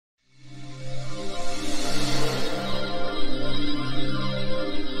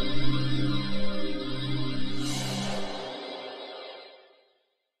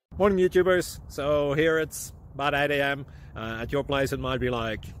Morning YouTubers. So here it's about 8 a.m. At your place it might be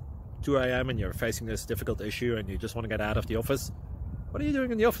like 2 a.m. and you're facing this difficult issue and you just want to get out of the office. What are you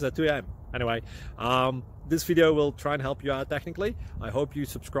doing in the office at 2 a.m.? Anyway, this video will try and help you out technically. I hope you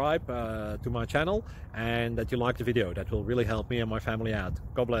subscribe to my channel and that you like the video. That will really help me and my family out.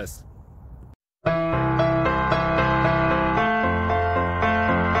 God bless.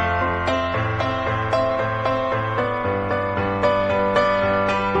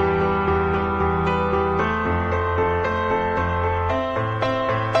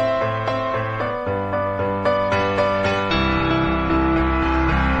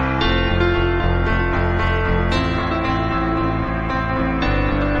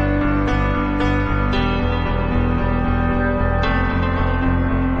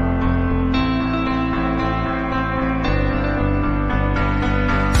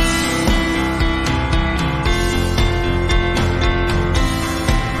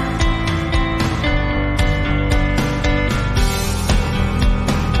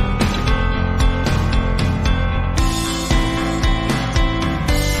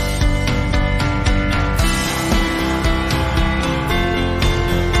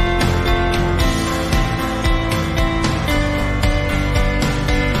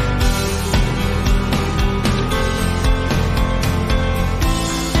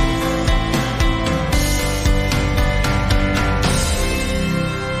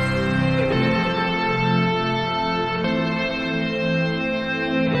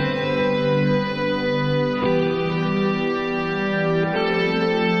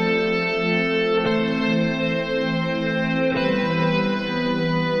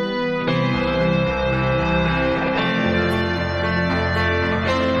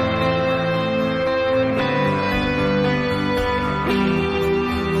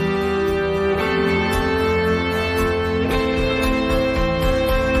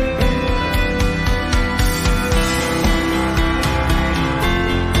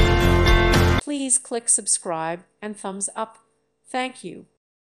 Please click subscribe and thumbs up. Thank you.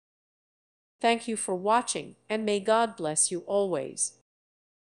 Thank you for watching, and may God bless you always.